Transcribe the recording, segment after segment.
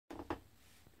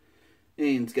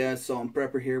Hey guys, Salt and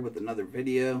Prepper here with another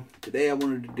video. Today I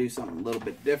wanted to do something a little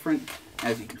bit different.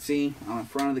 As you can see, I'm in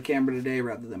front of the camera today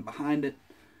rather than behind it.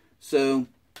 So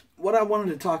what I wanted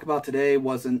to talk about today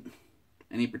wasn't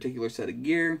any particular set of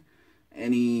gear,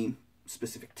 any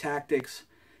specific tactics.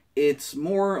 It's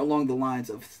more along the lines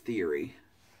of theory.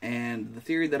 And the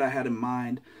theory that I had in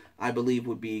mind, I believe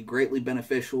would be greatly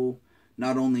beneficial,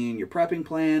 not only in your prepping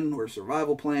plan or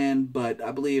survival plan, but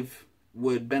I believe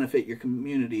would benefit your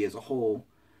community as a whole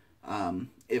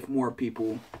if more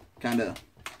people kind of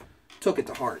took it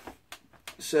to heart.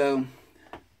 So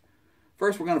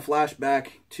first we're going to flash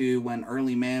back to when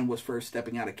early man was first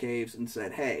stepping out of caves and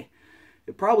said, hey,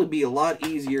 it'd probably be a lot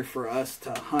easier for us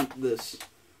to hunt this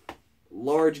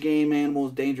large game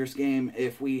animals, dangerous game,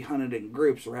 if we hunted in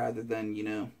groups rather than, you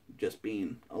know, just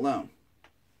being alone.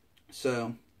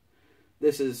 So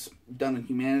this is done in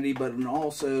humanity, but in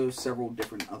also several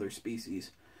different other species.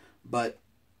 But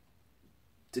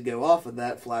to go off of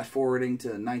that, flash forwarding to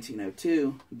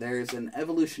 1902, there's an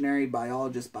evolutionary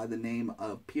biologist by the name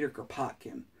of Peter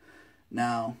Kropotkin.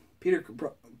 Now, Peter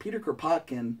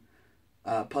Kropotkin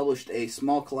published a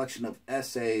small collection of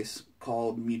essays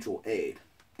called Mutual Aid.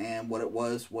 And what it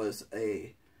was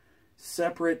a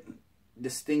separate,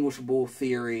 distinguishable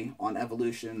theory on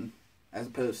evolution as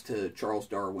opposed to Charles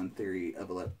Darwin theory of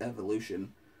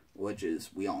evolution, which is,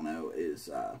 we all know, is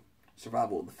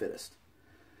survival of the fittest.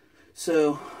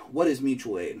 So, what is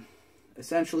mutual aid?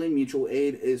 Essentially, mutual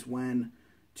aid is when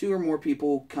two or more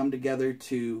people come together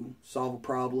to solve a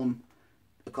problem,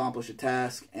 accomplish a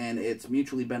task, and it's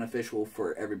mutually beneficial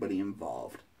for everybody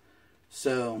involved.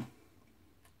 So,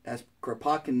 as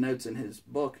Kropotkin notes in his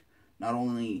book, not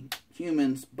only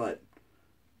humans, but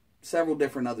several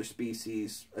different other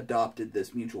species adopted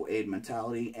this mutual aid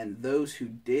mentality, and those who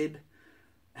did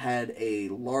had a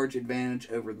large advantage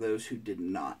over those who did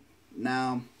not.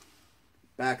 Now,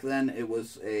 back then it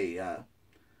was a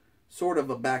sort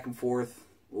of a back and forth,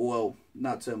 well,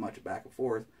 not so much a back and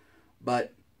forth,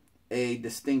 but a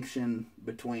distinction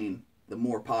between the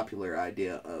more popular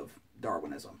idea of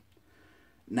Darwinism.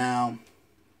 Now,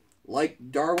 like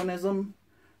Darwinism,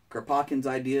 Kropotkin's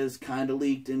ideas kind of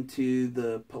leaked into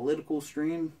the political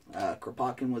stream.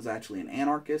 Kropotkin was actually an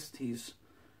anarchist. He's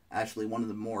actually one of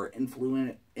the more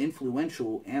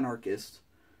influential anarchists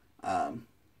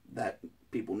that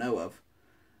people know of.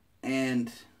 And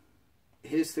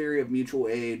his theory of mutual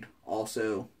aid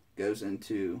also goes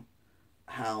into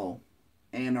how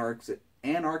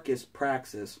anarchist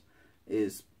praxis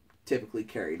is typically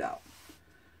carried out.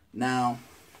 Now,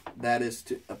 that is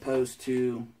opposed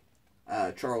to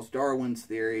Charles Darwin's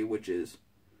theory, which is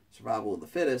survival of the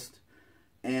fittest,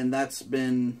 and that's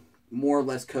been more or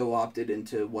less co-opted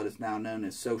into what is now known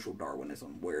as social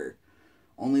Darwinism, where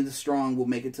only the strong will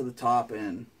make it to the top,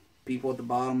 and people at the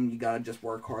bottom, you gotta just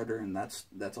work harder, and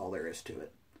that's all there is to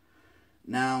it.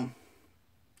 Now,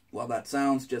 while that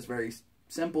sounds just very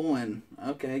simple and,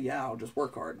 okay, yeah, I'll just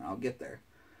work hard and I'll get there,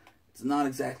 it's not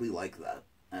exactly like that.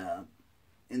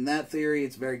 In that theory,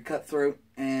 it's very cutthroat,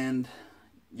 and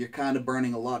you're kind of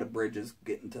burning a lot of bridges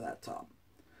getting to that top.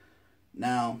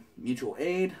 Now, mutual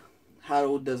aid,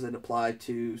 how does it apply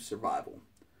to survival?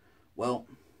 Well,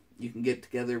 you can get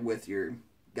together with your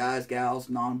guys, gals,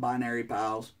 non-binary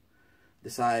pals,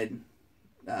 decide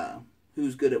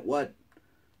who's good at what,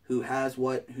 who has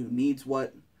what, who needs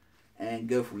what, and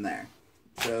go from there.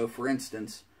 So, for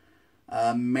instance,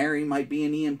 Mary might be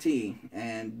an EMT,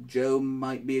 and Joe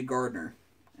might be a gardener,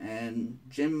 and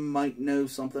Jim might know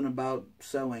something about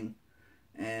sewing,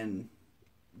 and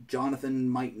Jonathan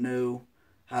might know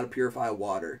how to purify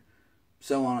water,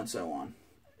 so on and so on.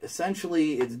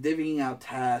 Essentially, it's divvying out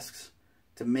tasks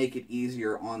to make it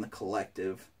easier on the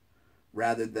collective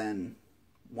rather than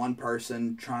one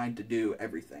person trying to do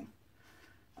everything.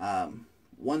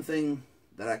 One thing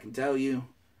that I can tell you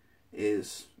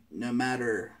is no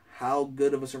matter how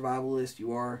good of a survivalist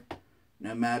you are,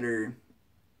 no matter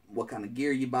what kind of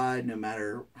gear you buy, no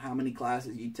matter how many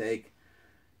classes you take,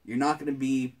 you're not going to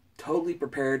be totally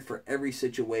prepared for every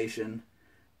situation,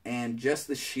 and just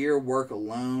the sheer work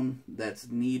alone that's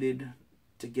needed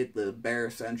to get the bare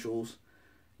essentials,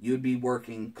 you'd be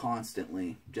working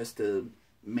constantly just to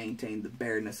maintain the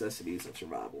bare necessities of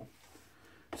survival.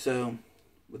 So,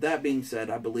 with that being said,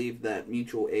 I believe that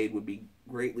mutual aid would be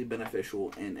greatly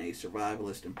beneficial in a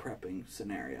survivalist and prepping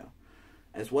scenario,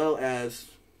 as well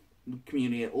as the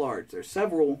community at large. There's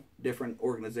several different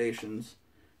organizations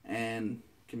and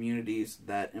communities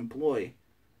that employ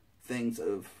things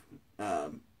of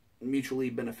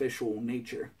mutually beneficial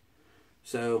nature.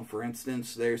 So, for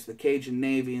instance, there's the Cajun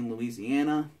Navy in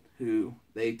Louisiana, who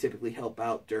they typically help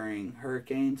out during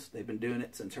hurricanes. They've been doing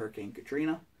it since Hurricane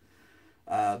Katrina.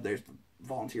 There's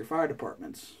volunteer fire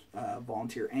departments,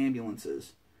 volunteer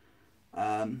ambulances.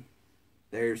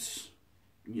 There's,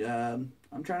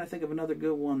 I'm trying to think of another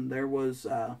good one. There was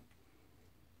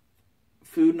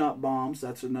Food Not Bombs.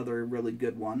 That's another really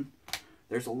good one.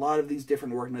 There's a lot of these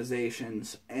different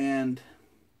organizations, and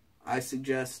I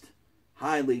suggest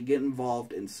highly get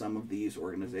involved in some of these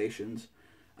organizations.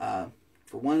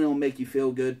 For one, it'll make you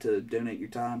feel good to donate your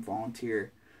time,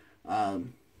 volunteer.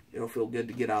 It'll feel good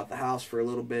to get out of the house for a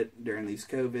little bit during these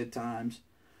COVID times.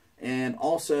 And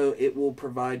also, it will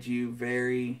provide you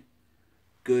very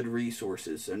good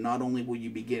resources. So not only will you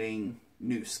be getting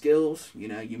new skills, you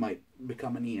know, you might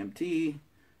become an EMT,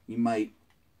 you might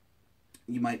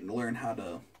learn how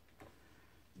to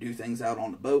do things out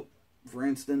on the boat, for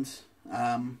instance.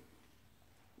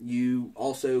 You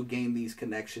also gain these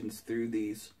connections through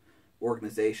these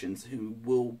organizations who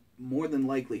will more than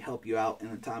likely help you out in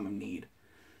a time of need.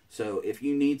 So if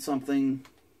you need something,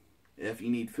 if you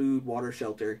need food, water,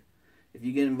 shelter, if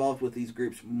you get involved with these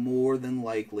groups, more than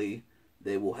likely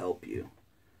they will help you.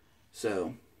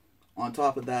 So on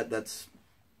top of that, that's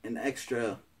an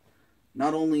extra,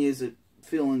 not only is it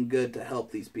feeling good to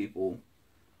help these people,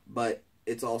 but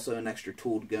it's also an extra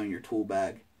tool to go in your tool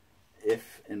bag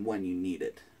if and when you need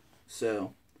it.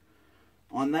 So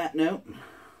on that note,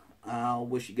 I'll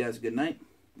wish you guys a good night.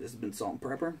 This has been Salt and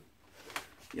Prepper.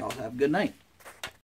 Y'all have a good night.